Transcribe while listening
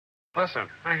Listen,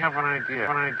 I have an idea. It's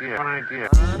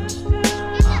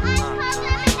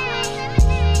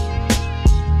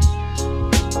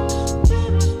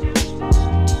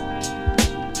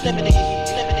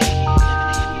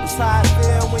how I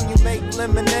feel when you make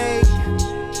lemonade.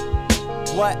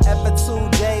 Whatever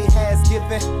today has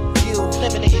given you.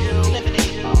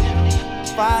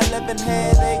 511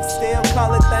 headaches, still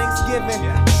call it Thanksgiving.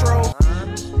 True.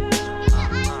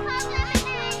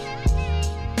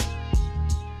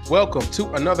 Welcome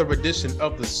to another edition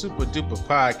of the Super Duper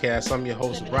Podcast. I'm your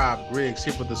host, Rob Griggs,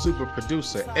 here with the super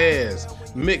producer, Ez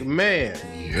McMahon.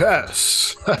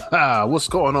 Yes. What's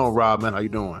going on, Rob, man? How you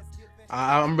doing?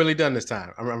 I'm really done this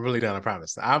time. I'm really done, I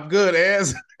promise. I'm good,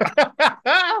 Ez.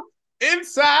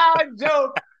 Inside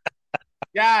joke.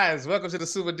 Guys, welcome to the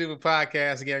Super Duper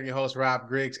Podcast. Again, I'm your host, Rob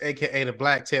Griggs, a.k.a. the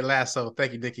Black Ted Lasso.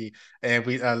 Thank you, Nikki. And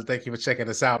we thank you for checking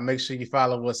us out. Make sure you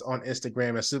follow us on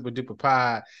Instagram at Super Duper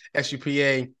Pod,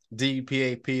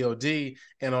 SUPADUPAPOD,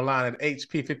 and online at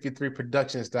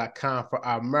HP53productions.com for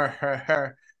our merch.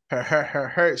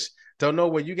 Don't know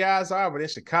where you guys are, but in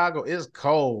Chicago, it's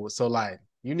cold. So,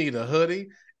 you need a hoodie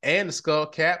and a skull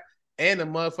cap and a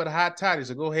mug for the hot toddy.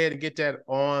 So go ahead and get that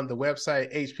on the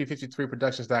website,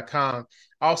 HP53productions.com.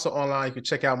 Also online, you can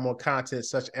check out more content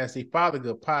such as the Father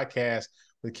Good podcast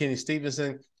with Kenny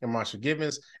Stevenson and Marshall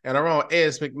Gibbons, and our own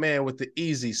Ez McMahon with the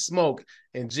Easy Smoke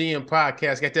and GM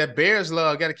podcast. Got that Bears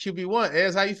love, got a QB1.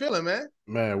 Ez, how you feeling, man?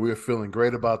 Man, we're feeling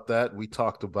great about that. We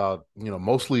talked about,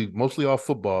 mostly off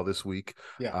football this week.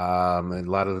 Yeah. And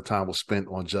a lot of the time was spent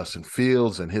on Justin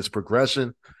Fields and his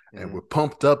progression. And we're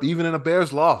pumped up even in a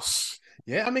Bears loss.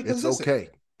 Yeah, I mean, it's okay.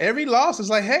 Every loss is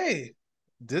like, hey,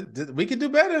 we could do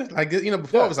better.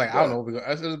 Before it was like, I don't know what we're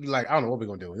going to be like, I don't know what we're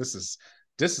going to do. This is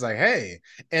like, hey,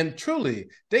 and truly,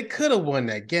 they could have won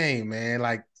that game, man.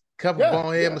 Like, couple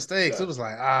bonehead mistakes. Yeah. It was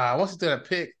like, once you threw that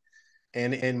pick,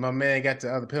 and my man got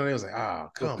the other penalty, it was like,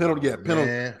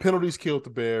 penalties killed the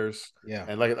Bears. Yeah,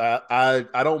 and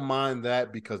I don't mind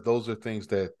that because those are things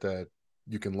that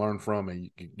you can learn from, and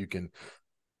you can.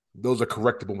 Those are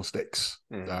correctable mistakes.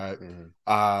 Mm-hmm. All right.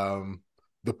 Mm-hmm.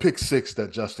 The pick six that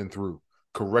Justin threw,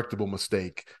 correctable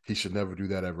mistake. He should never do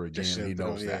that ever again. He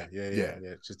knows that. Yeah.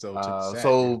 Just I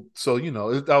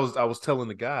was telling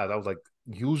the guys, I was like,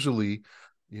 usually,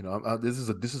 this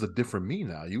is a different me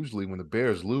now. Usually, when the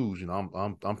Bears lose,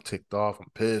 I'm ticked off, I'm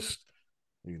pissed.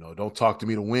 Don't talk to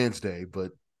me till Wednesday.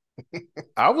 But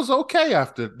I was okay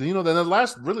after. The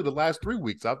last 3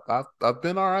 weeks, I've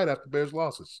been all right after Bears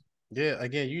losses. Yeah,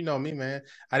 again, you know me, man.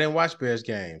 I didn't watch Bears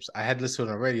games. I had to listen to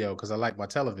it on the radio because I like my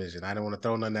television. I didn't want to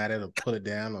throw nothing at it or put it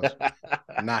down or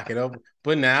knock it over.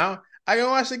 But now I can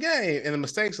watch the game, and the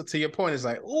mistakes, to your point, is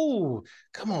like, ooh,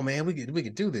 come on, man, we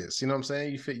could do this. You know what I'm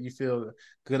saying? You feel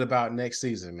good about next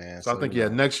season, man. So I think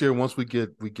next year once we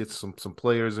get some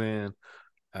players in,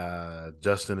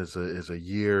 Justin is a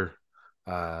year,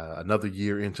 another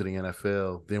year into the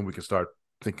NFL, then we can start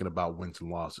thinking about wins and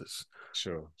losses.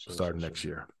 Sure. Starting next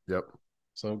year. Yep.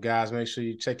 So, guys, make sure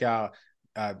you check out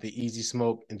the Easy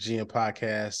Smoke and GM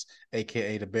podcast,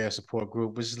 a.k.a. the Bear Support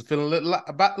Group, which is feeling a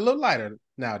little lighter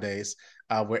nowadays,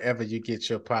 wherever you get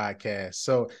your podcast.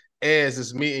 So, Ez,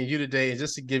 it's me and you today. And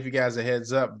just to give you guys a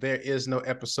heads up, there is no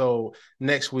episode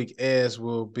next week. Ez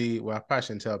will be, I probably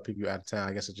shouldn't tell people you're out of town.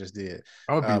 I guess I just did.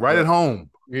 I'm going to be right at home.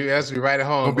 Ez will be right at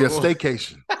home. It's going to be a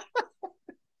staycation.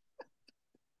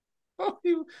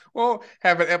 We won't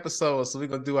have an episode, so we're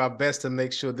gonna do our best to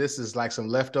make sure this is like some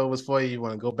leftovers for you. You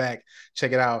want to go back,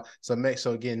 check it out. So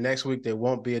again, next week there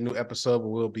won't be a new episode, but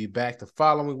we'll be back the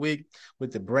following week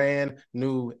with the brand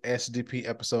new SDP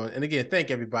episode. And again,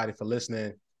 thank everybody for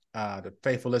listening. The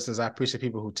faithful listeners, I appreciate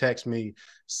people who text me,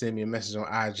 send me a message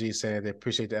on IG saying they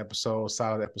appreciate the episode,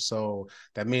 solid episode.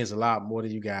 That means a lot more than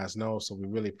you guys know. So we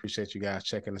really appreciate you guys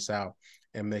checking us out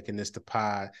and making this the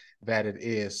pod that it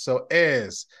is. So,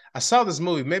 Ez, I saw this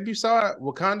movie. Maybe you saw it,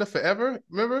 Wakanda Forever.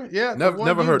 Remember? Yeah.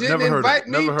 Never heard of it.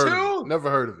 Never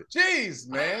heard of it. Jeez,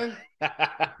 man.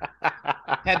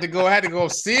 had to go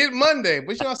see it Monday.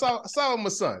 But I saw it with my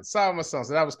son. So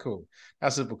that was cool.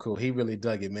 That's super cool. He really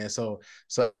dug it, man. So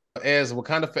Ez,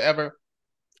 Wakanda Forever,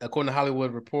 according to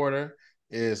Hollywood Reporter,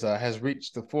 has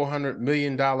reached the $400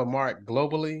 million mark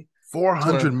globally.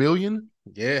 400 million?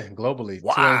 Yeah, globally.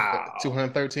 Wow.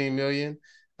 213 million.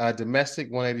 Domestic,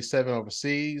 187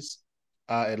 overseas.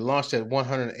 It launched at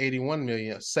 181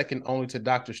 million, second only to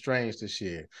Doctor Strange this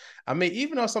year. I mean,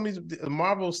 even though some of these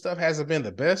Marvel stuff hasn't been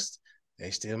the best, they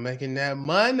still making that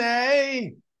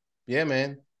money. Yeah,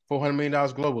 man. $400 million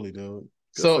globally, dude.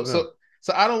 So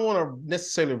So I don't want to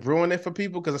necessarily ruin it for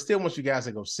people because I still want you guys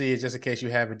to go see it just in case you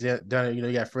haven't done it. You know,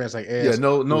 you got friends like Ez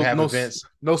who have events.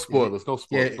 No spoilers, no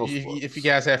Yeah, spoilers, no spoilers. if you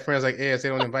guys have friends like Ez, they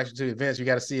don't invite you to events. You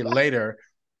got to see it later.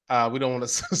 We don't want to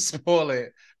spoil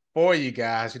it for you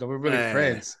guys. You know, we're really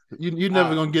friends. You're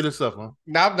never gonna get us up, huh?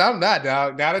 No, I'm not,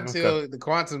 dog. Not until the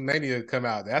Quantum Mania come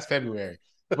out. That's February.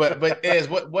 But Ez,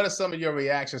 what are some of your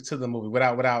reactions to the movie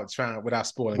without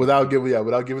spoiling? Without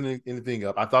giving anything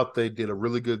up. I thought they did a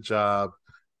really good job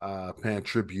paying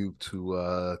tribute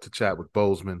to Chadwick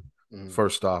Boseman. Mm-hmm.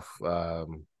 First off, thought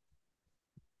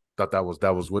that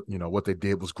was what they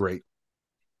did was great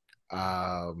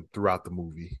throughout the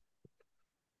movie.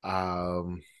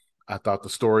 I thought the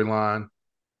storyline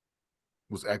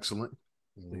was excellent.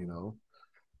 Mm-hmm. You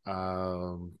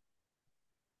know,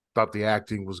 thought the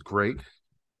acting was great,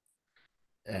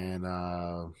 and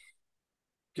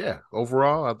yeah,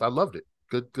 overall, I loved it.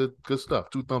 Good stuff.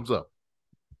 2 thumbs up.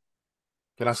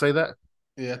 Can I say that?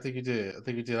 Yeah, I think you did.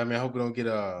 I mean, I hope we don't get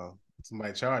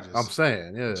somebody charges. I'm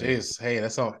saying, yeah. Jeez, hey,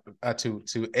 that's all to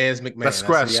Ez McMahon. That's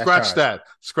scratch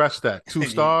that. 2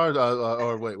 stars.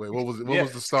 Or wait, what was it? What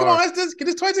was the star? Come on, let's get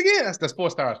this twice again. That's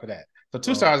 4 stars for that. So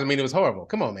 2 stars. I mean, it was horrible.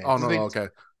 Come on, man. Oh no, okay.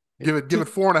 Give it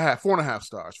 4.5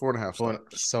 stars. 4.5 stars.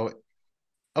 So,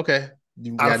 okay.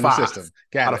 You got a new 5. system.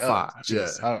 Got out it. of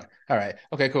 5. Yeah. All right.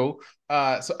 Okay, cool.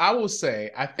 So I will say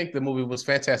I think the movie was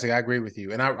fantastic. I agree with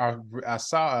you. And I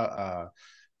saw a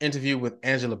interview with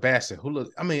Angela Bassett,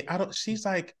 she's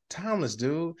like timeless,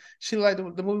 dude. She liked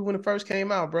the movie when it first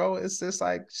came out, bro. It's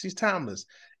like she's timeless.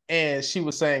 And she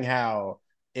was saying how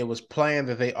it was planned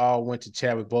that they all went to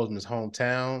Chadwick Boseman's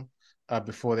hometown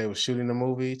before they were shooting the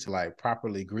movie to like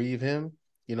properly grieve him.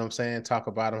 You know what I'm saying? Talk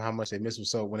about him, how much they miss him.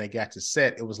 So when they got to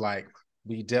set, it was like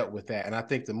we dealt with that. And I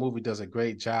think the movie does a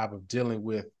great job of dealing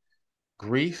with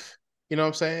grief, you know what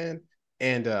I'm saying?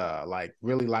 And like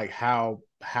really like how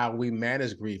we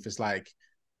manage grief. It's like,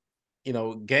 you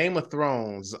know, Game of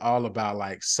Thrones is all about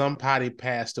like somebody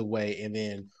passed away and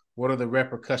then what are the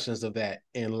repercussions of that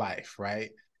in life, right?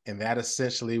 And that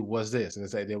essentially was this. And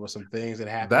it's like there were some things that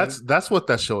happened. That's what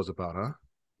that show is about, huh?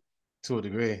 To a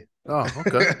degree. Oh,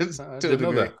 okay. To a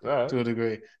degree. Right. To a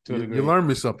degree. You learned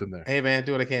me something there. Hey man,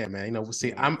 do what I can, man. You know,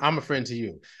 see, I'm a friend to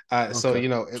you. So you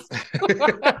know, it's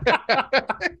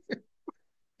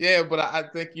yeah, but I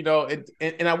think, you know,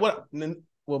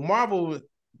 what Marvel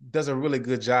does a really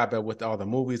good job at with all the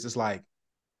movies. It's like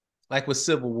with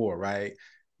Civil War, right?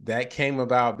 That came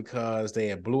about because they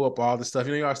had blew up all the stuff.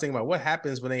 You know, you always thinking about what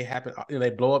happens when they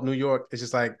blow up New York. It's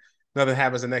just like nothing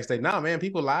happens the next day. No, man,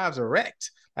 people's lives are wrecked.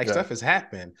 Like stuff has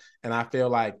happened. And I feel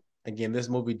like, again, this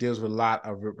movie deals with a lot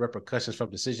of repercussions from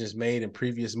decisions made in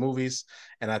previous movies.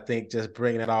 And I think just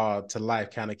bringing it all to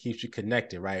life kind of keeps you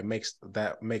connected, right? It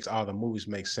makes all the movies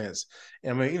make sense.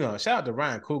 And I mean, you know, shout out to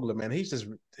Ryan Coogler, man. He's just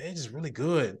really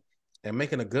good at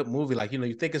making a good movie. Like, you know,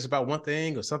 you think it's about one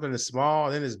thing or something that's small,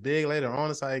 then it's big later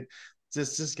on. It's like,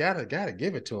 just gotta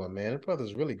give it to him, man. The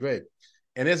brother's really great.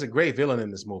 And there's a great villain in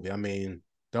this movie. I mean,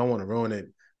 don't want to ruin it.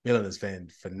 Villain is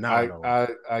phenomenal.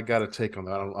 I got a take on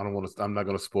that. I don't want to. I'm not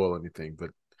going to spoil anything,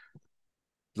 but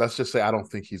let's just say I don't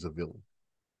think he's a villain.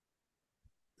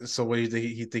 So what do you think?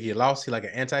 He think he lost? He like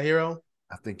an anti-hero?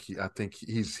 I think he's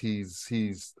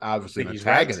obviously an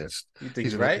antagonist. Right? You think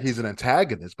he's right? He's an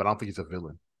antagonist, but I don't think he's a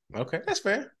villain. Okay, that's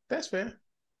fair.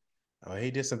 Oh,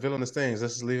 he did some villainous things.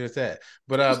 Let's just leave it at that.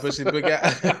 But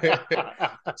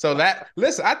so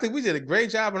listen, I think we did a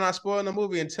great job in not spoiling the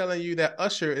movie and telling you that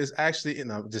Usher is actually.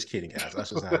 No, I'm just kidding, guys.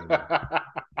 Usher's not.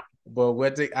 But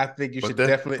I think you should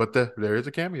definitely. But there is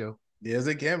a cameo. There's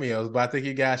a cameo, but I think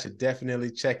you guys should definitely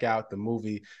check out the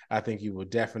movie. I think you will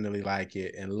definitely like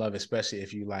it and love it, especially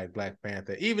if you like Black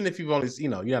Panther. Even if you've only, you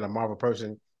know, you're not a Marvel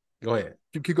person. Go ahead.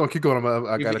 Keep going.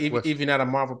 I got a question. If you're not a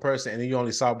Marvel person and you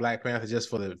only saw Black Panther just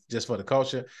for the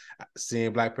culture,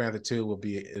 seeing Black Panther 2 would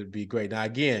be great. Now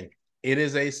again,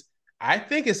 I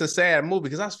think it's a sad movie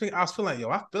because I was feeling like,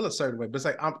 I feel a certain way, but it's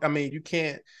like I mean, you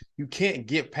can't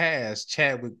get past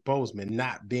Chadwick Boseman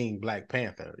not being Black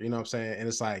Panther. You know what I'm saying? And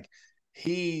it's like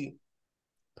he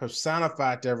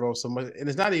personified that role so much, and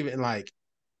it's not even like.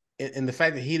 And the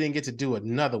fact that he didn't get to do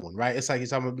another one, right? It's like he's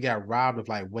talking about we got robbed of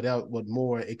like what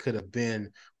more it could have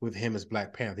been with him as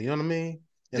Black Panther. You know what I mean?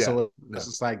 And so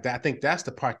it's like that. I think that's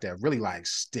the part that really like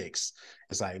sticks.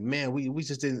 It's like, man, we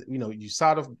just didn't, you know, you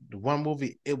saw the one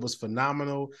movie, it was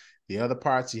phenomenal. The other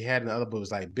parts he had in the other, but it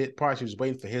was like bit parts. He was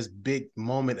waiting for his big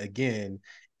moment again,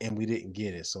 and we didn't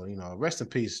get it. So, you know, rest in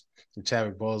peace to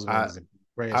Chadwick Boseman and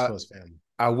prayers for his family.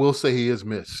 I will say he is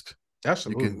missed.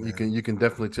 Absolutely, you can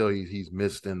definitely tell he's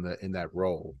missed in that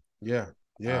role. Yeah.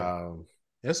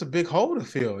 It's a big hole to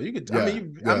fill. You could, Yeah,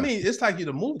 I yeah. mean, it's like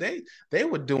the movie they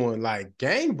were doing like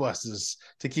gangbusters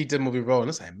to keep the movie rolling.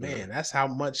 It's like, man, that's how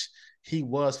much he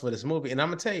was for this movie. And I'm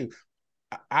gonna tell you,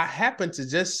 I happened to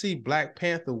just see Black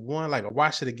Panther 1, like I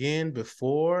watched it again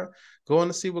before going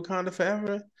to see Wakanda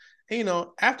Forever. And, you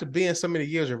know, after being so many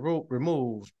years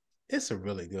removed, it's a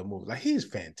really good movie. Like he's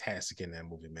fantastic in that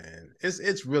movie, man.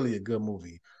 It's really a good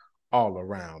movie all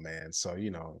around, man. So,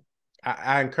 you know,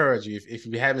 I encourage you, if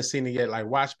you haven't seen it yet, like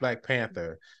watch Black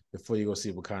Panther before you go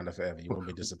see Wakanda Forever. You won't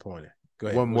be disappointed. Go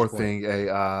ahead. One more thing,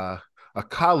 a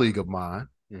colleague of mine,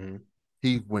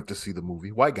 he went to see the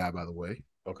movie. White guy, by the way.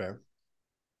 Okay.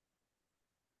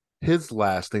 His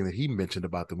last thing that he mentioned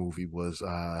about the movie was,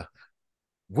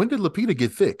 when did Lupita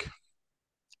get thick?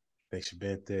 Think she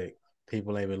been thick.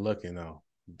 People ain't been looking though.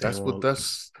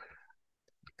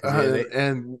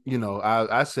 And you know,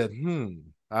 I said,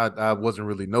 I wasn't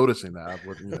really noticing that. I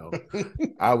wasn't, you know,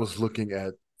 I was looking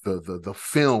at the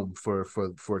film for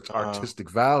its artistic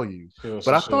value. But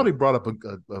I thought he brought up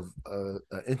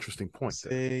a interesting point.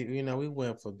 See, you know, we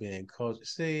went for being culture.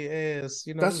 See, as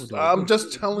you know, I'm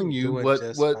just telling you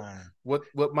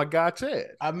what my guy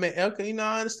said. I mean, okay, you know,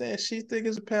 I understand. She think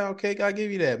it's a pound cake. I'll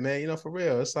give you that, man. You know, for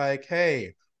real. It's like,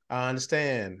 hey, I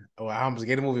understand. Oh, I almost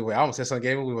gave the movie away. I almost said something,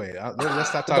 gave the movie away. Let's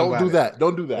stop talking about it.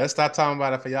 Don't do that. Let's stop talking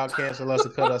about it for y'all cancel us to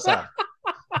cut us off.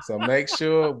 So make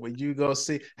sure when you go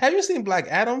see. Have you seen Black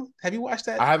Adam? Have you watched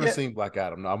that? I haven't seen Black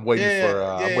Adam. No, I'm waiting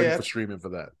for streaming for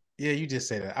that. Yeah, you just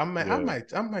say that. I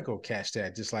might go catch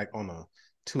that just like on a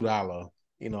 $2,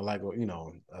 you know, like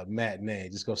a matinee.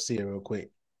 Just go see it real quick.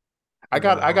 I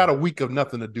got a week of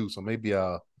nothing to do, so maybe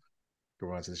go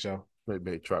run to the show.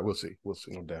 Maybe try. We'll see.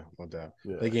 No doubt.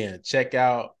 Yeah. Again, check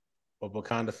out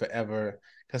Wakanda Forever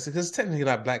because it's technically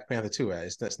not Black Panther 2, right?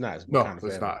 It's not. It's Wakanda Forever.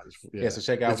 It's not. Yeah, so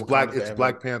check out. It's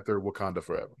Black Panther Wakanda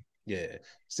Forever. Yeah,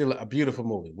 still a beautiful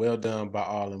movie. Well done by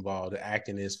all involved. The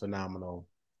acting is phenomenal.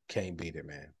 Can't beat it,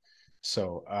 man.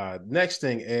 So next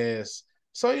thing is,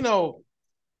 so you know,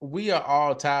 we are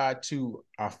all tied to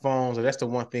our phones, and that's the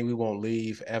one thing we won't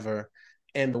leave ever.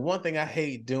 And the one thing I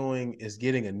hate doing is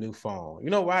getting a new phone. You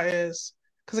know why is?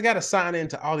 Because I got to sign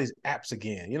into all these apps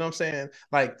again. You know what I'm saying?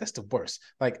 Like, that's the worst.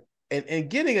 Like, and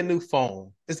getting a new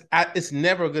phone, it's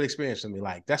never a good experience for me.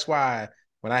 Like, that's why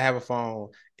when I have a phone,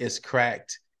 it's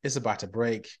cracked. It's about to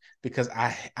break because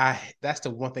that's the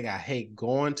one thing I hate,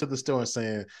 going to the store and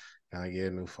saying, can I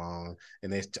get a new phone?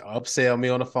 And they upsell me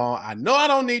on the phone. I know I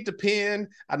don't need the pen.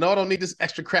 I know I don't need this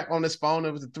extra crap on this phone.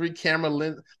 It was a 3-camera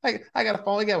lens. Like, I got a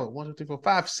phone. I got 1, 2, 3, 4,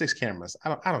 5, 6 cameras. I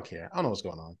don't care. I don't know what's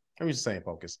going on. I'm just staying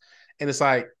focused. And it's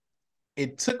like,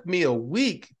 it took me a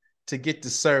week to get the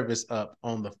service up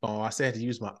on the phone. I said I had to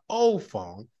use my old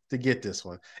phone to get this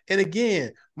one. And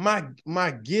again, my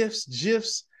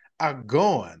GIFs are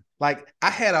gone. Like,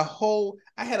 I had a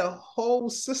whole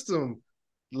system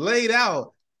laid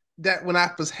out that when I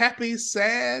was happy,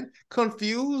 sad,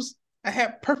 confused, I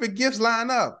had perfect gifts lined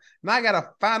up. Now I gotta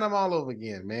find them all over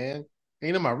again, man. And,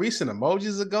 you know, my recent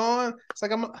emojis are gone. It's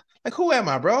like, I'm like, who am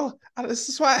I, bro? This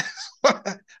is why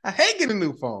I hate getting a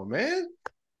new phone, man.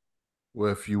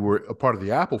 Well, if you were a part of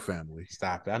the Apple family,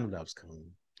 stop it. I knew that was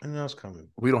coming.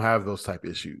 We don't have those type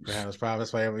issues. That's probably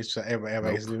that's why everybody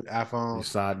gets a new iPhone.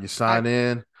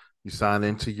 You sign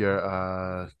into your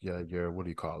what do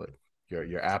you call it?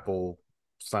 Your Apple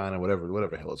sign or whatever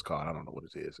the hell it's called. I don't know what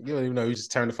it is. You don't even know. You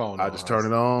just turn the phone on. I just turn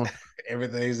it on.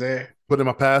 Everything's there. Put in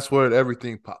my password.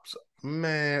 Everything pops up.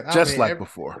 Man, just like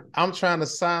before. I'm trying to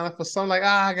sign up for something like,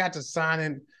 I got to sign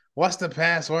in. What's the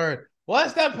password?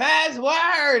 What's the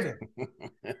password?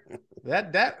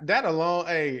 that alone,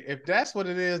 hey, if that's what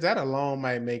it is, that alone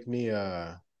might make me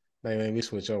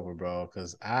switch over, bro.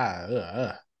 Because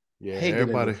hate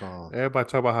everybody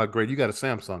talk about how great you got a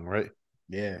Samsung, right?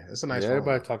 Yeah, it's a nice phone.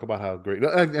 Everybody talk about how great.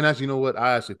 And as you know what,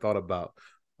 I actually thought about.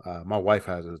 My wife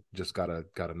just got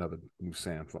another new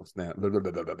Samsung.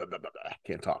 I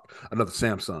can't talk. Another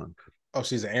Samsung. Oh,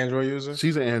 she's an Android user?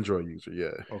 She's an Android user,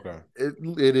 yeah. Okay.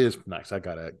 It is nice. I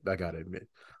gotta admit.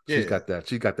 She's got that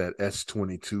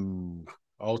S22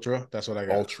 Ultra. That's what I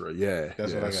got. Ultra, yeah.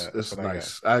 That's what I got. It's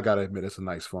nice. I gotta admit, it's a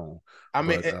nice phone. I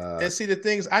mean, and see the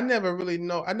things, I never really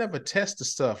know. I never test the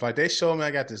stuff. Like, they show me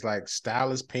I got this like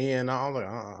stylus pen. I'm like,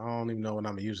 I don't even know what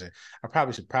I'm using. I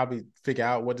probably should figure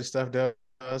out what this stuff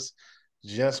does,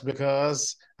 just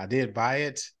because I did buy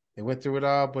it and went through it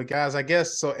all. But guys, I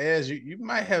guess so. As you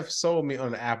might have sold me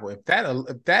on the Apple. If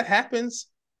that happens,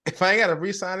 if I ain't got to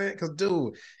re-sign it, because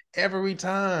dude, every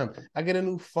time I get a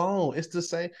new phone, it's the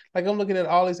same. Like, I'm looking at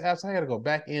all these apps. I got to go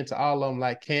back into all of them,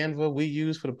 like Canva we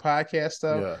use for the podcast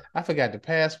stuff. Yeah. I forgot the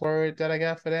password that I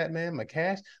got for that, man. My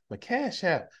cash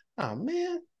app. Oh,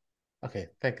 man. Okay,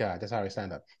 thank God. That's how I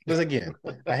signed up. Because again,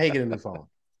 I hate getting a new phone.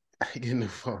 I hate getting a new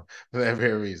phone for that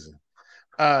very reason.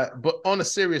 But on a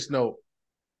serious note,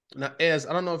 now, Ez,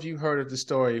 I don't know if you heard of the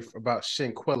story about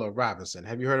Shanquella Robinson.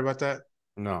 Have you heard about that?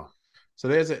 No. So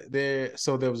there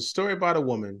was a story about a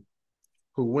woman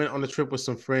who went on a trip with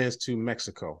some friends to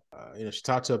Mexico. She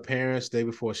talked to her parents the day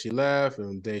before she left,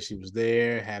 and the day she was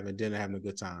there having dinner, having a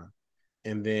good time.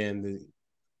 And then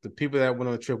the people that went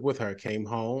on the trip with her came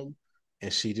home,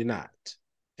 and she did not.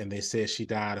 And they said she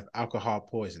died of alcohol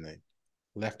poisoning.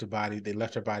 They left her body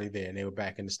there, and they were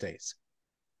back in the States.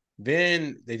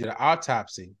 Then they did an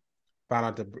autopsy, found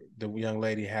out the young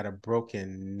lady had a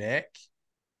broken neck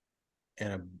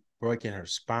and a broken her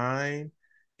spine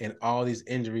and all these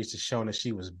injuries to show that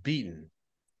she was beaten.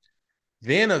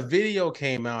 Then a video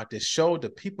came out that showed the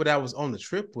people that was on the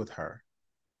trip with her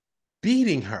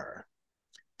beating her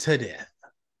to death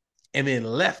and then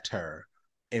left her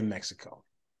in Mexico.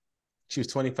 She was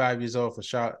 25 years old from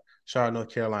Charlotte, North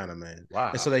Carolina, man.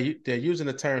 Wow. And so they're using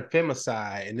the term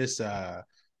femicide in this.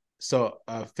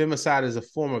 Femicide is a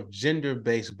form of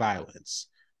gender-based violence.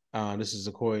 This is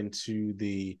according to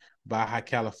the Baja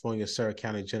California Surrey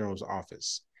County General's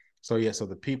Office. So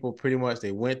the people pretty much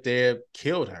they went there,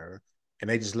 killed her, and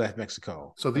they just left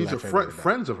Mexico. So these are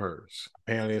friends of hers.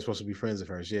 Apparently, they're supposed to be friends of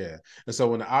hers, yeah. And so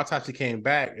when the autopsy came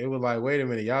back, it was like, wait a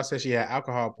minute, y'all said she had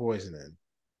alcohol poisoning.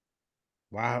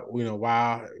 Why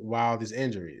all these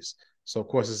injuries? So of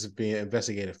course this is being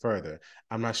investigated further.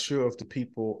 I'm not sure if the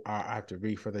people are. I have to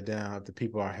read further down. If the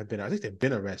people have been. I think they've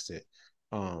been arrested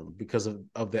because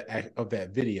of that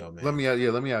video, man. Let me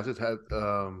ask this.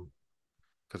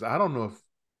 Because I don't know if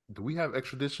do we have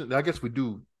extradition? I guess we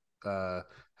do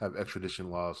have extradition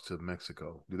laws to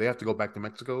Mexico. Do they have to go back to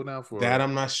Mexico now for that?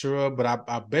 I'm not sure, but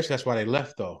I bet you that's why they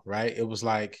left though, right? It was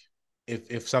like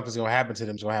if something's gonna happen to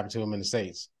them, it's gonna happen to them in the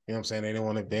States. You know what I'm saying? They didn't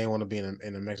want to be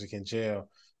in a Mexican jail.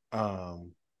 But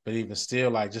even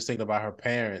still, like just thinking about her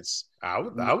parents, I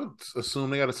would assume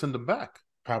they got to send them back.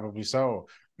 Probably so.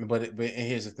 But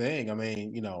here's the thing. I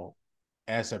mean,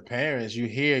 as her parents, you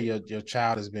hear your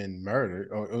child has been murdered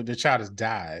or the child has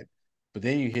died, but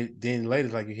then later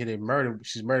like you hear they murdered.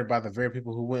 She's murdered by the very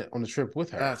people who went on the trip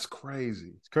with her. That's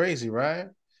crazy. It's crazy, right?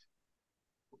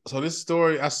 So this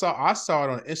story, I saw it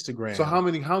on Instagram. So how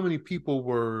many people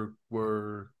were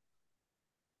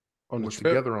on the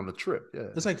trip? Together on the trip? Yeah,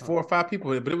 it's like 4 or 5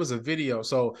 people, but it was a video.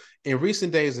 So in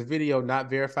recent days, a video not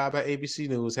verified by ABC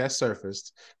News has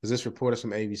surfaced because this report is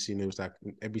from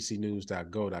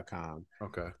abcnews.go.com.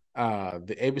 Okay.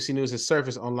 The ABC News has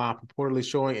surfaced online purportedly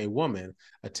showing a woman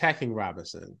attacking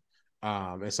Robinson.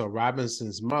 And so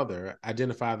Robinson's mother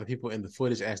identified the people in the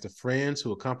footage as the friends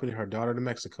who accompanied her daughter to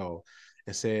Mexico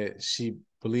and said she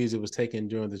believes it was taken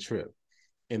during the trip.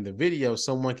 In the video,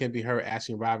 someone can be heard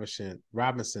asking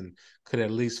Robinson could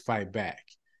at least fight back.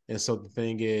 And so the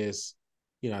thing is,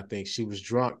 I think she was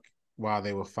drunk while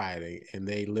they were fighting and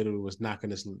they literally was knocking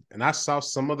this. And I saw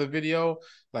some of the video,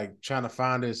 like trying to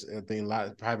find this thing,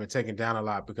 probably been taken down a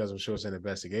lot because I'm sure it's an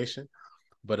investigation.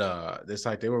 But it's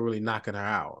like they were really knocking her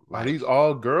out. Like, are these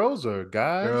all girls or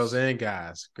guys? Girls and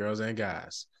guys.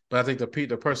 But I think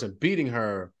the person beating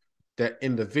her that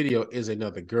in the video is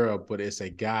another girl, but it's a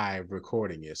guy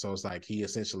recording it. So it's like he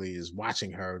essentially is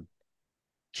watching her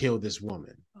kill this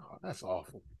woman. Oh, that's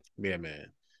awful. Yeah, man.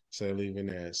 So they're leaving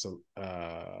there. So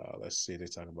let's see. They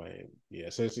talk about it.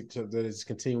 Yeah. So it's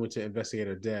continuing to investigate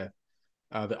her death.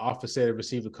 The office said it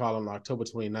received a call on October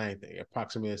 29th,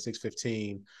 approximately at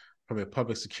 6:15, from a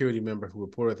public security member who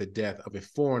reported the death of a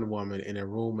foreign woman in a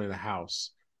room in a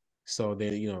house. So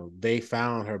then, they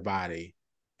found her body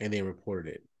and they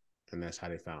reported it. And that's how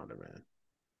they found her, man.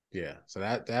 Yeah. So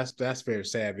that's very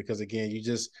sad because again, you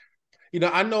just,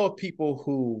 I know of people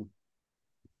who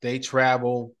they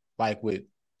travel like with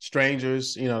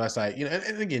strangers, that's like,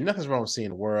 and again, nothing's wrong with seeing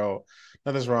the world.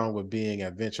 Nothing's wrong with being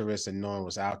adventurous and knowing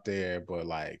what's out there. But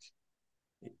like,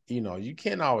 you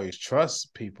can't always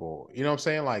trust people. You know what I'm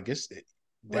saying? Like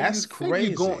that's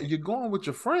crazy. You're going with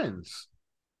your friends.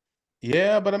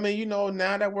 Yeah, but I mean,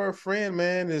 now that we're a friend,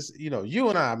 man, is you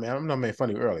and I, man, I'm not making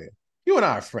fun of you earlier. You and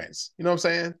I are friends. You know what I'm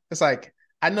saying? It's like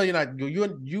I know you're not.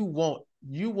 You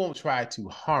won't try to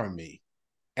harm me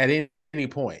at any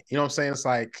point. You know what I'm saying? It's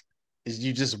like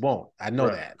you just won't. I know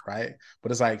that, right?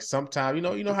 But it's like sometimes you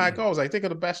know how it goes. Like think of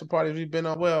the bachelor parties we've been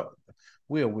on. Well,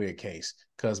 we're a weird case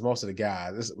because most of the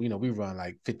guys, we run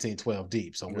like 15, 12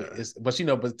 deep. So but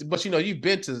you've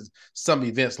been to some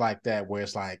events like that where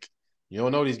it's like. You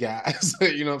don't know these guys.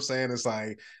 You know what I'm saying? It's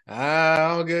like, I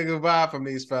don't get a good vibe from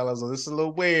these fellas. This is a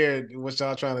little weird what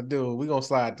y'all trying to do. We're going to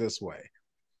slide this way.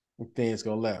 Things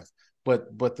go left.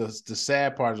 But the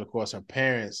sad part is, of course, her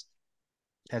parents,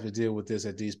 have to deal with this,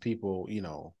 that these people,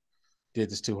 did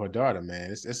this to her daughter,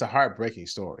 man. It's a heartbreaking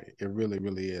story. It really,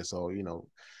 really is. So,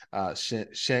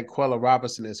 Shanquella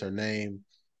Robinson is her name.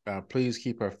 Please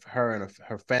keep her and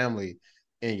her family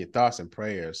in your thoughts and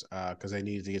prayers, because they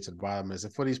need to get to the bottom of this.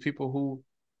 And for these people who,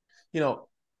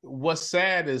 what's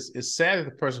sad is it's sad for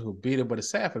the person who beat it, but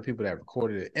it's sad for the people that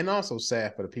recorded it, and also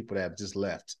sad for the people that have just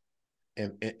left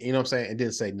and you know what I'm saying, and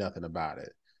didn't say nothing about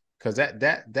it. Because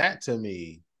that to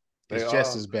me is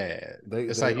just as bad.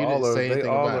 It's like you didn't say anything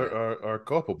about it. Are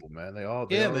culpable, man. They all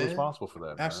man, responsible for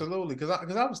that. Man. Absolutely. Because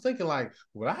I was thinking like,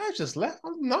 would I have just left?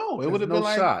 No, it would have no been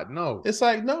like shot. No, it's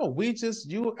like no.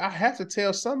 I have to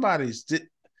tell somebody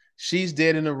she's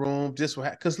dead in the room. Just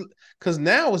because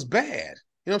now it's bad.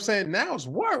 You know what I'm saying? Now it's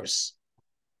worse.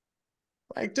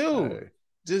 Like, dude, hey.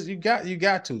 just you got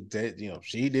to.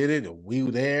 She did it. We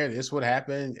were there. This what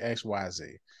happened. X, Y,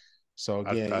 Z. So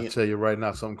again, I tell you right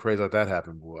now, something crazy like that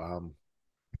happened, boy.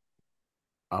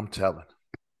 I'm telling.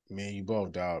 Me and you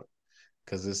both, dog.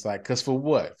 Because it's like, for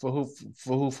what? For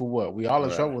who? For what? We all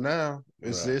in trouble now.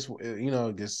 It's just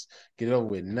get it over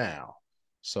with now.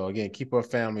 So again, keep her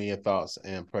family in your thoughts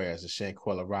and prayers. It's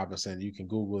Shanquella Robinson. You can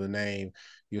Google the name.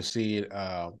 You'll see it,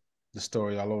 the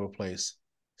story all over the place.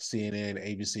 CNN,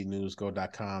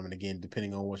 ABCNewsGo.com. And again,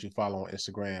 depending on what you follow on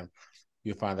Instagram,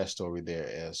 you'll find that story there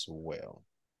as well.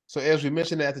 So as we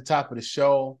mentioned at the top of the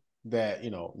show, that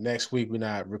next week we're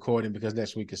not recording because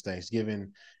next week is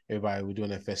Thanksgiving. Everybody, we're doing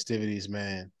their festivities,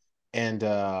 man. And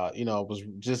was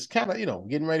just kind of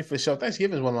getting ready for the show.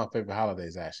 Thanksgiving is one of my favorite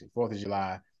holidays, actually. 4th of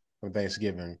July from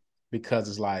Thanksgiving, because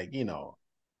it's like,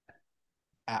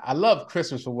 I love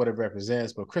Christmas for what it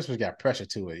represents, but Christmas got pressure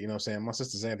to it. You know what I'm saying? My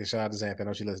sister Xanthi, shout out to Xanthi, I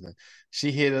know she's listening.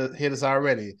 She hit us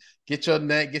already. Get your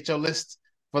list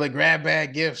for the grab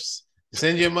bag gifts.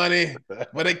 Send your money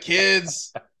for the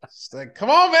kids. It's like, come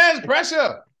on, man, it's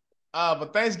pressure.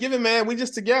 But Thanksgiving, man, we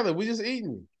just together. We just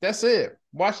eating. That's it.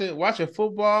 Watching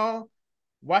football,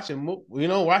 watching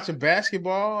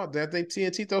basketball. I think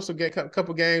TNT throws a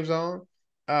couple games on.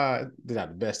 They're not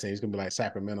the best team. It's gonna be like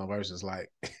Sacramento versus like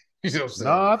you know what I'm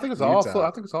saying. No, I think it's all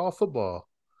football. It's all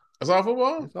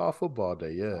football? It's all football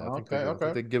day, yeah. Oh, I think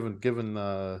they're giving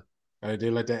they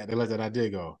let that idea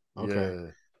go. Okay.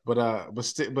 Yeah.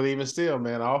 But even still,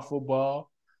 man, all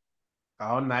football,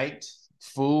 all night,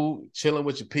 food, chilling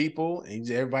with your people, and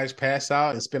everybody's passed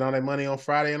out and spend all their money on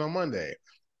Friday and on Monday.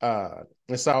 And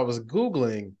so I was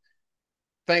Googling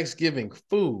Thanksgiving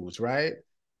foods, right?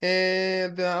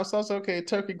 And then I was also,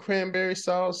 turkey cranberry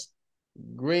sauce,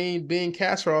 green bean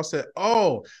casserole. I said,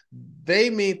 oh, they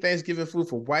mean Thanksgiving food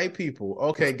for white people.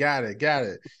 Okay, got it.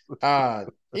 And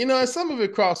some of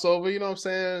it crossover, you know what I'm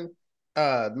saying?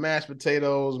 Mashed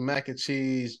potatoes, mac and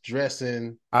cheese,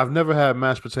 dressing. I've never had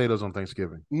mashed potatoes on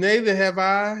Thanksgiving. Neither have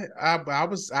I. I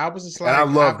was just like,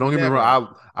 and don't get me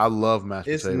wrong, I love mashed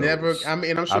potatoes. It's never. I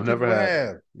mean, I'm sure people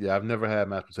have. Yeah, I've never had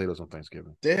mashed potatoes on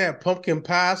Thanksgiving. They have pumpkin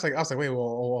pies. I was like, wait,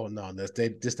 whoa, no,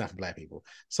 this not for black people.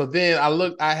 So then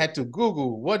I had to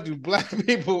Google, what do black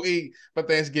people eat for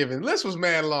Thanksgiving? The list was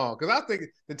mad long because I think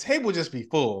the table just be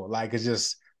full, like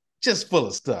it's just full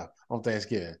of stuff on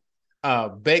Thanksgiving.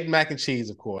 Baked mac and cheese,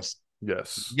 of course.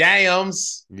 Yes.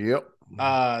 Yams. Yep.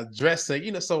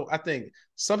 Dressing. So I think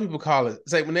some people call it.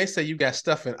 It's like when they say you got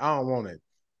stuffing, I don't want it.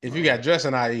 If you got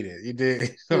dressing, I eat it. You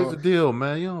did. Here's the deal,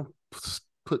 man. You don't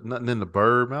put nothing in the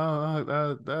bird.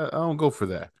 I don't go for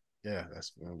that. Yeah,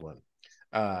 that's one.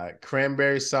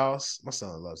 Cranberry sauce. My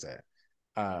son loves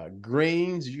that.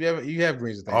 Greens. You have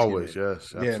greens at Thanksgiving? Always,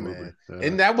 yes. Absolutely. Yeah, man. Yeah.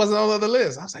 And that wasn't on the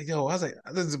list. I was like,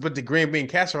 this is with the green bean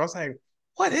casserole. I was like,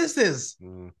 what is this?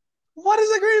 What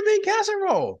is a green bean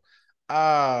casserole?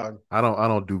 I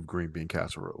don't do green bean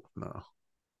casserole. No.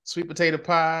 Sweet potato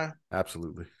pie.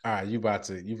 Absolutely. All right, you about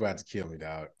to kill me,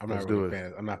 dog. I'm not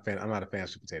a fan of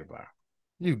sweet potato pie.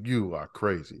 You are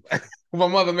crazy. My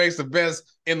mother makes the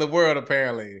best in the world,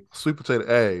 apparently. Sweet potato.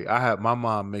 Hey, my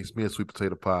mom makes me a sweet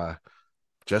potato pie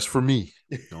just for me.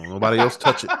 Don't nobody else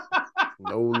touch it.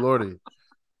 No Lordy.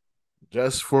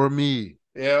 Just for me.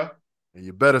 Yeah. And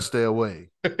you better stay away.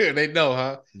 They know,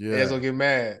 huh? Yeah. They're gonna get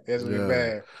mad. They're gonna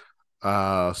get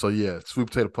mad. So yeah, sweet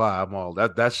potato pie. I'm all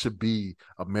that should be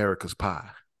America's pie,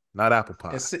 not apple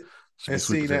pie. Sweet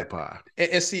potato pie.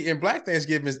 And see, in Black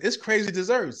Thanksgiving, it's crazy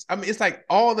desserts. I mean, it's like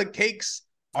all the cakes,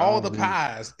 all the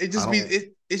pies. It just it's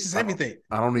just everything.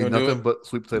 I don't need nothing but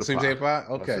sweet potato pie. Sweet potato pie?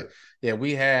 Okay. Yeah,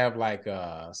 we have like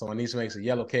so my niece makes a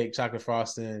yellow cake, chocolate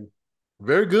frosting.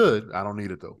 Very good. I don't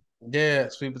need it though. Yeah,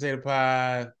 sweet potato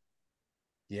pie.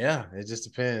 Yeah, it just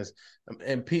depends.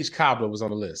 And peach cobbler was on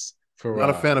the list. I'm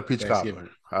not a fan of peach cobbler.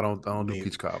 I don't do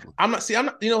peach cobbler. I'm not.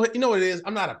 You know what it is?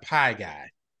 I'm not a pie guy.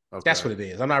 Okay. That's what it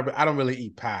is. I don't really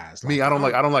eat pies. Me,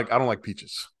 Like, I don't like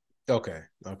peaches. Okay.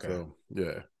 So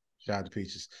yeah. Shout out to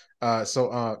Peaches. I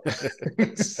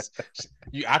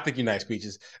think you nice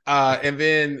Peaches. And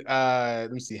then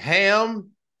let me see, ham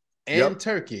and Yep.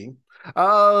 turkey.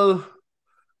 I'm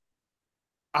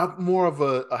more of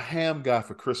a ham guy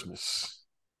for Christmas,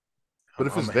 but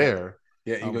if I'm it's a ham. there,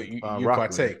 Yeah, you rock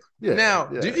with partake. it. Yeah, Now,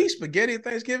 yeah. do you eat spaghetti at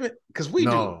Thanksgiving? Because we do.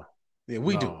 No, Yeah,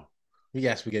 we do. no, We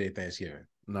got spaghetti at Thanksgiving.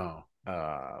 no.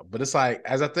 But it's like,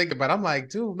 as I think about it, I'm like,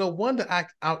 dude, no wonder I'm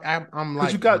Because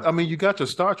like, you got your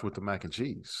starch with the mac and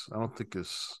cheese. I don't think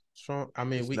it's strong. I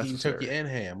mean, we eat turkey and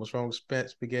ham. What's wrong with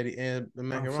spaghetti and the I'm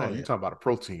saying macaroni? you're talking about a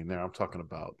protein there. I'm talking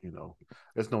about,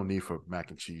 there's no need for mac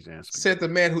and cheese and spaghetti. Said the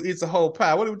man who eats a whole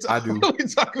pie. What are we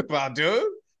talking about, dude?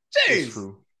 Jeez. It's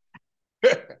true.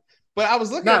 But I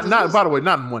was looking at this. By the way,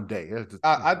 not in one day.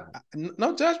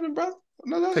 No judgment, brother.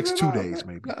 No judgment. Takes 2 days,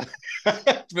 maybe.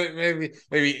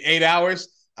 maybe 8 hours.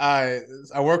 A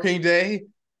working day.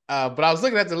 But I was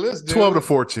looking at the list, dude. 12 to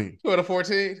 14. 12 to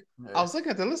 14. Yeah. I was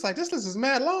looking at the list like, this list is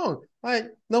mad long. Like,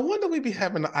 no wonder we be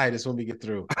having the itis when we get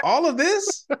through. All of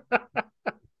this?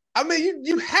 I mean,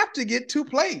 you have to get 2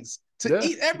 plates to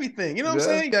eat everything. You know what I'm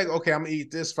saying? You're like, okay, I'm going to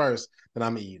eat this first, then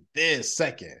I'm going to eat this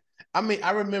second. I mean,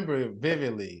 I remember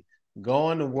vividly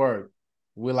going to work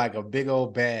with like a big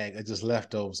old bag of just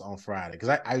leftovers on Friday.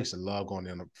 Because I used to love going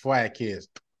in before I had kids.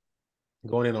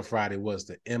 Going in on Friday was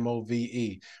the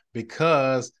MOVE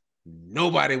because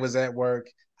nobody was at work.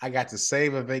 I got to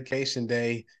save a vacation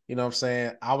day. You know what I'm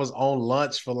saying? I was on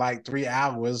lunch for like 3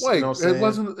 hours. Wait, you know what I'm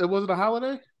saying? It wasn't a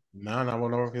holiday? No, I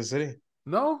went over to the city.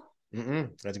 No?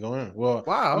 Had to go in. Well,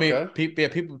 wow, I mean, okay.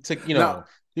 people took,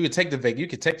 you could take the vacation, you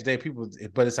could take the day, people,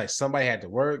 but it's like somebody had to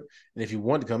work, and if you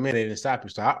wanted to come in, they didn't stop you.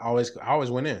 So I always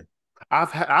went in.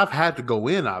 I've had to go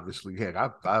in, obviously. Heck,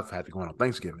 I've had to go in on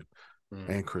Thanksgiving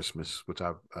and Christmas, which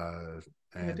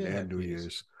and New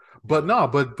Year's. But no,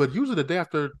 but usually the day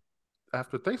after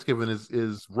Thanksgiving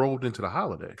is rolled into the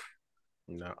holiday.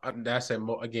 No, that's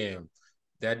again,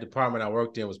 that department I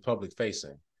worked in was public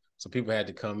facing. So people had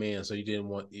to come in. So you didn't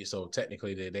want. So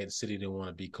technically, the city didn't want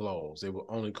to be closed. They were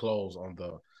only closed on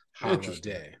the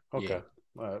holiday. Okay.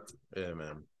 All right. Yeah,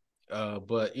 man.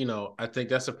 But I think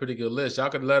that's a pretty good list.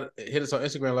 Y'all could hit us on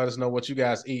Instagram. Let us know what you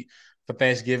guys eat for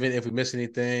Thanksgiving. If we miss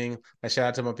anything, and shout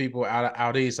out to my people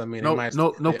out east. I mean, no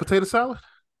potato salad.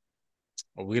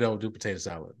 We don't do potato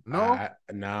salad. No,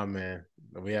 nah, man.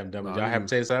 We haven't done. Y'all have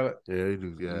potato salad? Yeah, you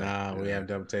do. Yeah. Nah, we haven't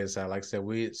done potato salad. Like I said,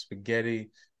 we spaghetti,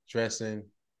 dressing,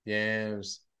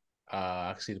 yams.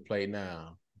 I can see the plate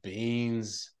now.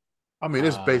 Beans. I mean,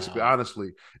 it's basically,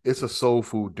 honestly, it's a soul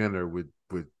food dinner with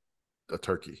a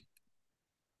turkey.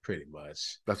 Pretty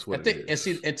much. That's what it is.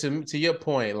 And to your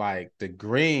point, like the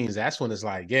greens, that's when it's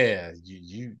like, yeah,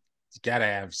 you gotta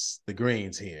have the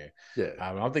greens here. Yeah,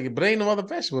 I'm thinking, but ain't no other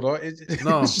vegetable though.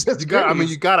 No,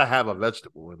 you gotta have a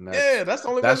vegetable, and that's the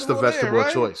only. That's the vegetable there,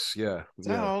 right? choice. Yeah,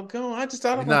 Oh, go! I just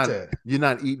thought about that. You're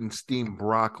not eating steamed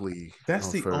broccoli.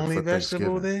 That's the only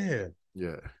vegetable there.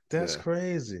 Yeah, that's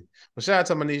crazy. Well, shout out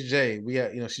to my niece Jay. We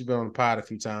got, she's been on the pod a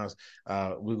few times.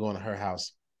 We're going to her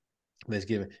house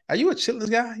Thanksgiving. Are you a chitlins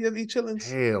guy? You ever eat chitlins?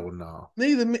 Hell no.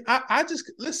 Neither me. I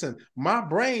just listen. My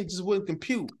brain just wouldn't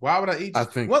compute. Why would I eat? I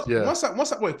think once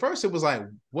I wait. First, it was like,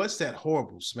 what's that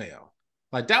horrible smell?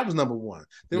 Like that was number one.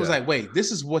 Then it was like, wait,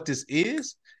 this is what this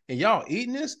is, and y'all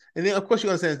eating this, and then of course you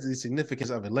understand the significance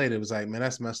of it later. It was like, man,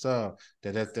 that's messed up.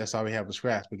 That's all we have the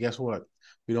scraps. But guess what?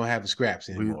 We don't have the scraps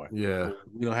anymore. We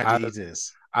don't have to eat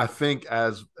this. I think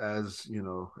as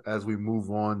we move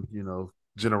on,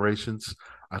 generations,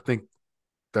 I think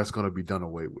that's going to be done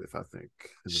away with. I think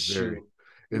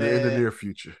in the near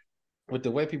future. With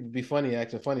the way people be funny,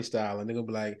 acting funny style, and they're gonna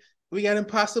be like, "We got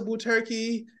impossible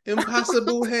turkey,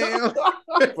 impossible ham."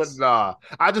 But nah,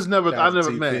 I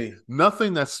never, man,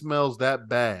 nothing that smells that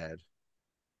bad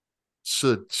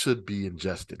should be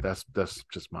ingested. That's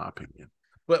just my opinion.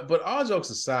 But all jokes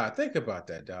aside, think about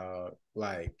that, dog.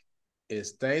 Like,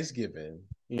 it's Thanksgiving.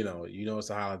 It's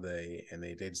a holiday, and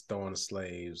they just throwing the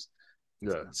slaves,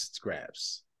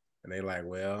 scraps, and they like,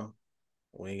 well,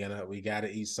 we gotta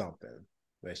eat something.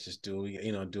 Let's just do what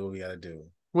we gotta do.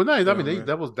 Well, no, I mean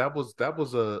that was a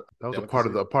part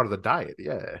of the diet.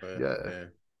 Yeah.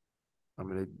 I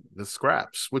mean the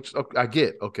scraps, which I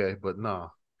get, okay, but nah.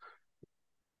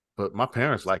 But my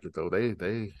parents like it though. They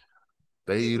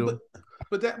eat them.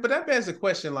 But that begs the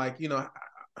question, like,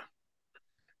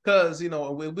 because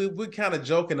we're kind of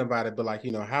joking about it, but like,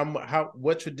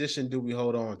 what tradition do we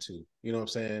hold on to? You know what I'm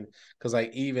saying? Because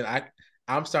like even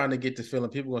I'm starting to get the feeling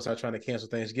people are gonna start trying to cancel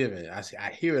Thanksgiving.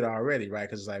 I hear it already, right?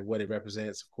 Because it's like what it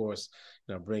represents, of course.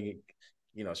 Bringing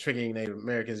tricking Native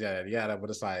Americans, yada yada. But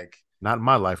it's like, not in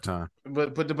my lifetime.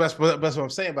 but that's what I'm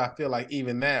saying. But I feel like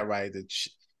even that, right? The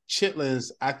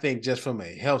chitlins, I think, just from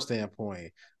a health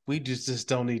standpoint, we just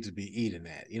don't need to be eating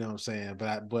that. You know what I'm saying?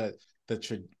 But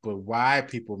why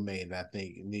people made it, I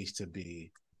think, needs to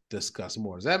be discussed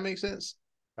more. Does that make sense?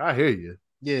 I hear you.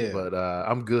 Yeah. But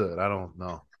I'm good. I don't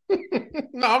know.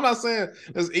 No, I'm not saying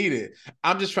let's eat it.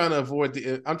 I'm trying to avoid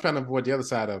the other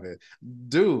side of it.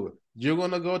 Dude, you're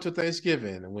gonna go to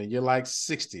Thanksgiving when you're like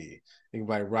 60. And you're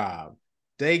like, Rob,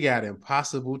 they got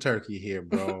impossible turkey here,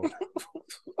 bro.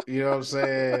 You know what I'm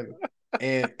saying?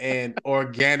 And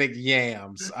organic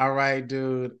yams. All right,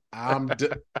 dude. All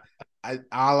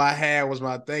I had was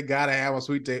thank God I had my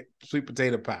sweet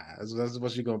potato pie. That's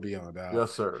what you're gonna be on, dog.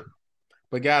 Yes, sir.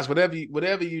 But guys, whatever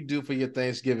you do for your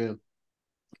Thanksgiving,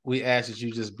 we ask that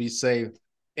you just be safe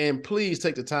and please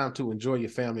take the time to enjoy your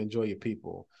family, enjoy your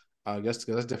people. That's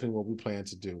definitely what we plan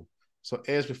to do. So,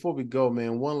 as before we go,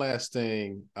 man, one last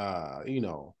thing,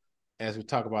 as we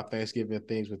talk about Thanksgiving,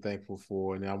 things we're thankful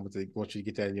for, and I want you to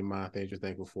get that in your mind, things you're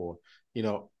thankful for.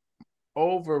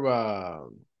 Over a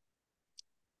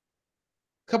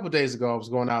couple of days ago, I was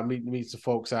going out meet some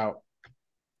folks out,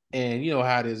 and you know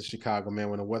how it is in Chicago, man.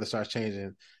 When the weather starts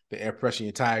changing, the air pressure in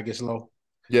your tire gets low.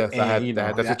 Yes, and, I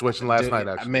had that situation last night,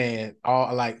 actually. Man,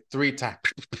 all like three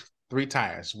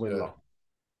tires went low.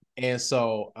 And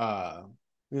so, a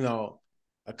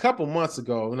couple months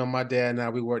ago, my dad and I,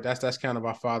 we worked. That's kind of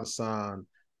our father-son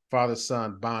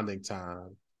bonding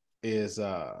time is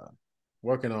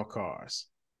working on cars.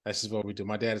 That's just what we do.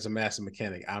 My dad is a master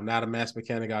mechanic. I'm not a master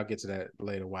mechanic. I'll get to that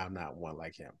later, why I'm not one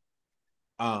like him.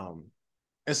 And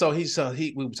so we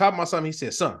were talking about something. He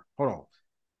said, son, hold on.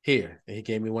 Here, and he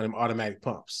gave me one of them automatic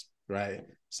pumps, right?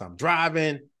 So I'm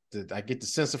driving, I get the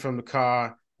sensor from the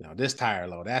car, this tire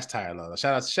low, that's tire low.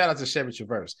 Shout out to Chevy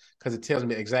Traverse, because it tells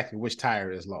me exactly which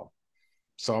tire is low.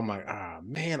 So I'm like,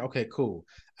 man, okay, cool.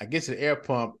 I get to the air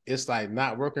pump, it's like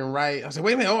not working right. I was like,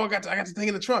 wait a minute, I got the thing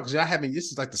in the trunk. This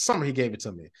is like the summer he gave it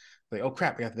to me. Like, oh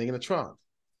crap, I got the thing in the trunk.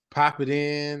 Pop it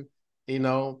in,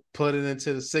 put it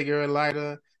into the cigarette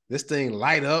lighter. This thing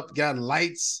light up, got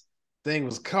lights. Thing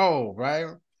was cold, right?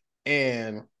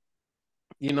 And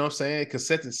you know what I'm saying? Cause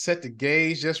set the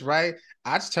gauge just right.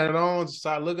 I just turn it on and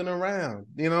start looking around.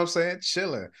 You know what I'm saying?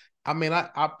 Chilling. I mean,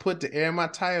 I put the air in my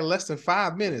tire less than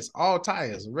 5 minutes, all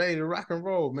tires, ready to rock and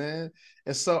roll, man.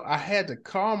 And so I had to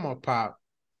call my pop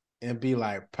and be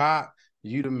like, Pop,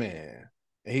 you the man.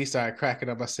 And he started cracking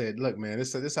up. I said, look, man,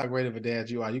 this is how great of a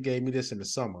dad you are. You gave me this in the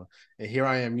summer, and here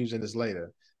I am using this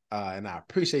later. And I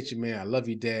appreciate you, man. I love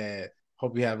you, Dad.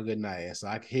 Hope you have a good night. And so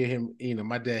I can hear him,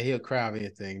 my dad, he'll cry of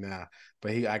anything now, but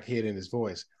I can hear it in his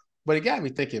voice. But it got me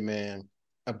thinking, man,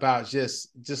 about just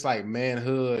like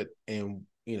manhood and,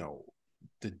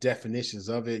 the definitions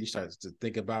of it. You start to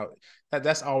think about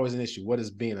that's always an issue. What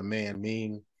does being a man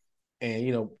mean?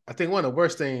 And, I think one of the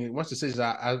worst decisions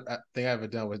I think I ever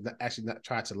done was not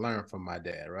try to learn from my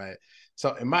dad, right?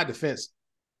 So in my defense,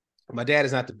 my dad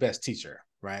is not the best teacher,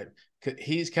 right?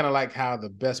 He's kind of like how the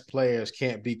best players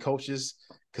can't be coaches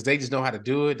because they just know how to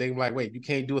do it. They're like, wait, you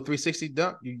can't do a 360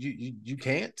 dunk? You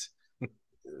can't?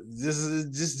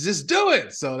 just do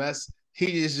it. So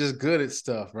he is just good at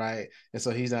stuff, right? And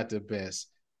so he's not the best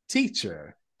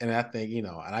teacher. And I think, and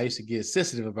I used to get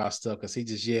sensitive about stuff because he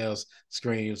just yells,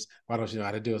 screams, why don't you know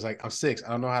how to do it? It's like, I'm 6. I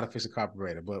don't know how to fix a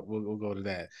carburetor, but we'll go to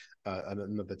that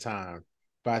another time.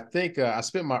 But I think I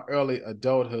spent my early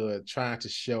adulthood trying to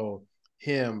show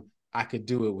him I could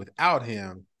do it without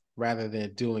him rather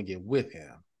than doing it with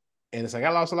him. And it's like I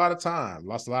lost a lot of time,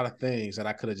 lost a lot of things that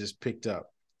I could have just picked up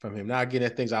from him. Now, again, the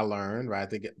things I learned, right? I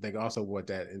think also what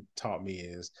that taught me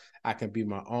is I can be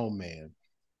my own man.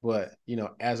 But,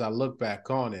 as I look back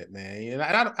on it, man, and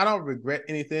I don't regret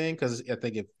anything because I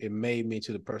think it made me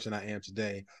to the person I am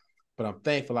today. But I'm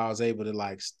thankful I was able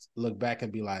to look back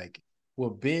and be like,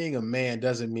 well, being a man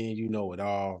doesn't mean you know it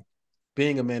all.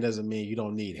 Being a man doesn't mean you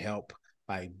don't need help.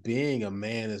 Like being a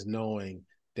man is knowing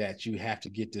that you have to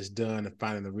get this done and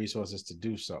finding the resources to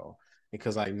do so.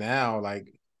 Because now,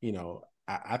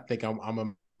 I think I'm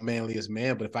a manliest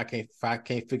man, but if I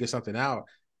can't figure something out,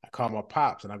 I call my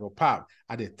pops and I go, Pop,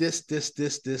 I did this.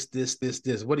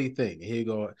 What do you think? And he'd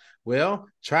go, well,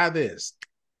 try this.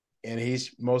 And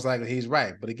he's most likely he's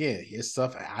right. But again, his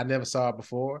stuff, I never saw it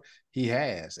before. He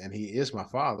has, and he is my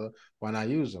father. Why not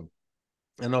use him?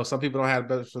 I know some people don't have a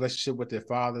better relationship with their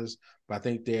fathers, but I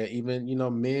think they're even,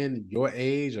 men your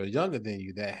age or younger than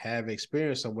you that have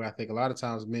experience somewhere. I think a lot of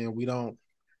times, men, we don't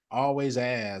always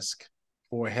ask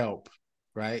for help,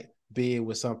 right? Be it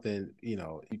with something,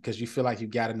 because you feel like you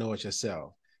got to know it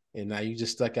yourself. And now you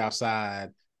just stuck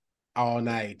outside all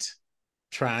night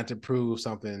trying to prove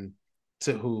something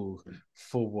to who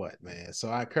for what, man. So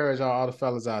I encourage all the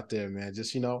fellas out there, man.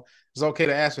 Just, it's okay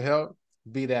to ask for help.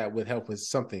 Be that with help with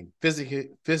something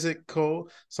physical,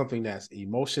 something that's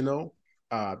emotional,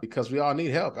 because we all need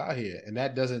help out here. And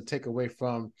that doesn't take away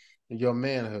from your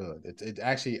manhood. It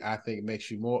actually, I think,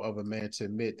 makes you more of a man to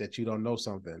admit that you don't know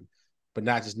something, but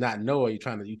not just not know it.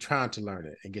 You're trying to learn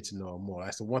it and get to know it more.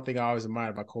 That's the one thing I always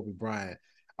admired about Kobe Bryant.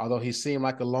 Although he seemed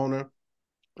like a loner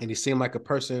and he seemed like a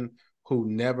person who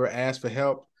never asked for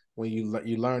help, when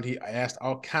you learned he asked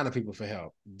all kind of people for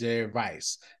help, their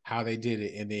advice, how they did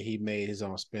it, and then he made his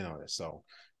own spin on it. So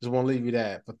just want to leave you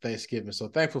that for Thanksgiving. So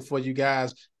thankful for you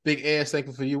guys. Big Ass,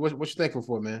 thankful for you. What you thankful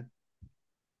for, man?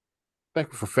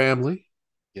 Thankful for family.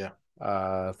 Yeah.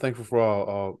 Thankful for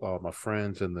all my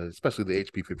friends and especially the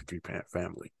HP53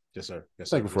 family. Yes, sir. Yes,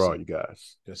 sir. Thankful for all you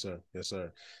guys. Yes, sir. Yes,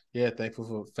 sir. Yeah, thankful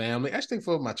for family. Actually,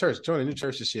 thankful for my church. Joining a new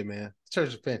church this year, man. The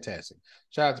church is fantastic.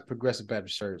 Shout out to Progressive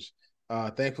Baptist Church.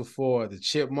 Thankful for the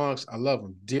Chipmunks. I love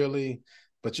them dearly,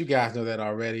 but you guys know that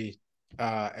already.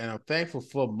 And I'm thankful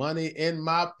for money in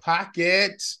my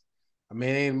pocket. I mean,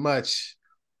 it ain't much,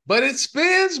 but it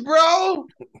spins, bro.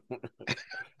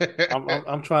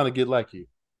 I'm trying to get like you.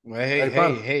 Well,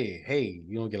 hey,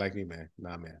 you don't get like me, man.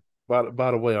 Nah, man.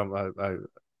 By the way, I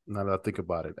now that I think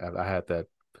about it, I had that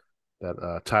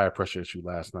tire pressure issue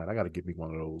last night. I got to get me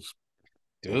one of those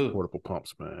portable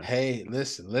pumps, man. Hey,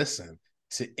 listen.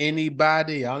 To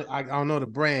anybody, I don't know the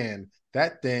brand.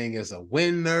 That thing is a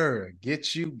winner.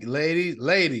 Get you,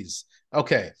 ladies.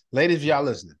 Okay, ladies, y'all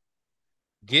listening.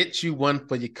 Get you one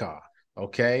for your car,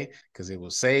 okay? Because it will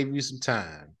save you some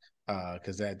time.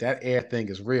 Because that air thing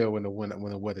is real when the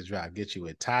weather dry. Get you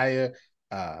a tire.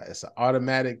 It's an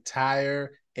automatic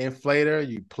tire inflator.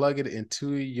 You plug it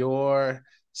into your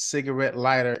cigarette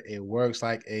lighter. It works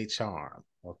like a charm.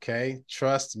 Okay,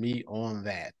 trust me on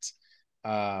that.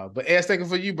 But Ed's thanking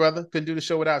for you, brother. Couldn't do the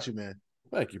show without you, man.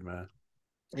 Thank you, man.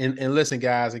 And listen,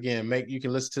 guys, again, you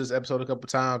can listen to this episode a couple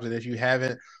times, and if you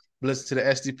haven't listened to the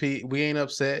SDP, we ain't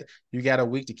upset. You got a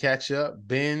week to catch up,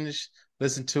 binge,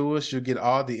 listen to us. You'll get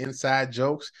all the inside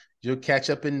jokes. You'll catch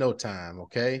up in no time,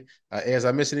 okay? Ed,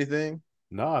 I miss anything?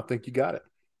 No, I think you got it.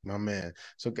 My man.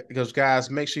 So, guys,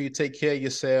 make sure you take care of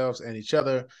yourselves and each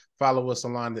other. Follow us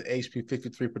online at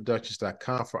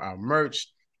hp53productions.com for our merch.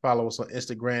 Follow us on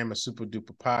Instagram at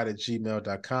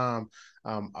superduperpod@gmail.com.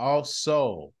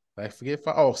 Also,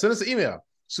 send us an email,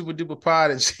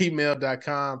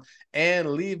 superduperpod@gmail.com, and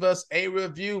leave us a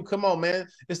review. Come on, man.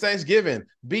 It's Thanksgiving.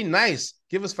 Be nice.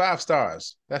 Give us 5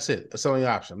 stars. That's it. That's the only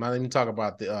option. I'm not even talking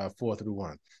about the 4 through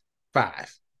 1.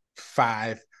 5.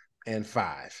 5 and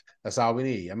 5. That's all we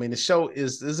need. I mean, the show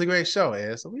is a great show,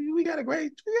 Ed. So we got a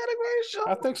great show.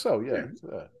 I think so, yeah.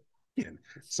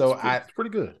 So it's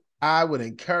pretty good. I would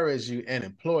encourage you and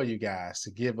implore you guys to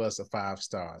give us a 5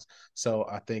 stars. So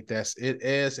I think that's it.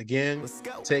 Is again,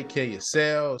 take care of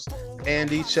yourselves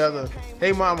and each other.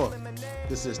 Hey, mama,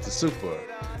 this is the Super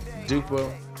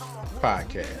Duper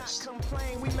Podcast.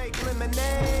 We make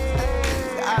lemonade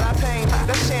out of pain.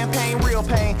 That's champagne, real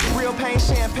pain,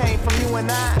 champagne from you and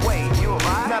I. Wait, you and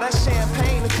I? Now that's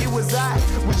champagne. If you was I,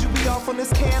 would you be off on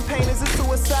this campaign? Is it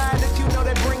suicide? If you know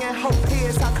that bringing hope here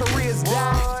is how careers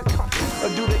die. Or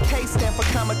do the K stand for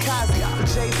kamikaze? For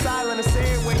Jay Silent, it's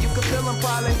everywhere you can feel them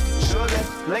probably. Surely,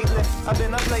 lately, I've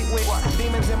been up late with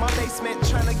demons in my basement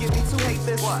trying to get me to hate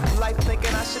this. Life thinking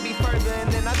I should be further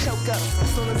and then I choke up. As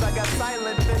soon as I got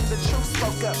silent, then the truth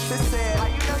spoke up. They said, how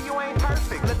you know you ain't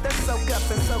perfect? Let that soak up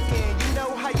and soak in. You know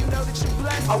how you know that you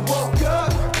blessed? I was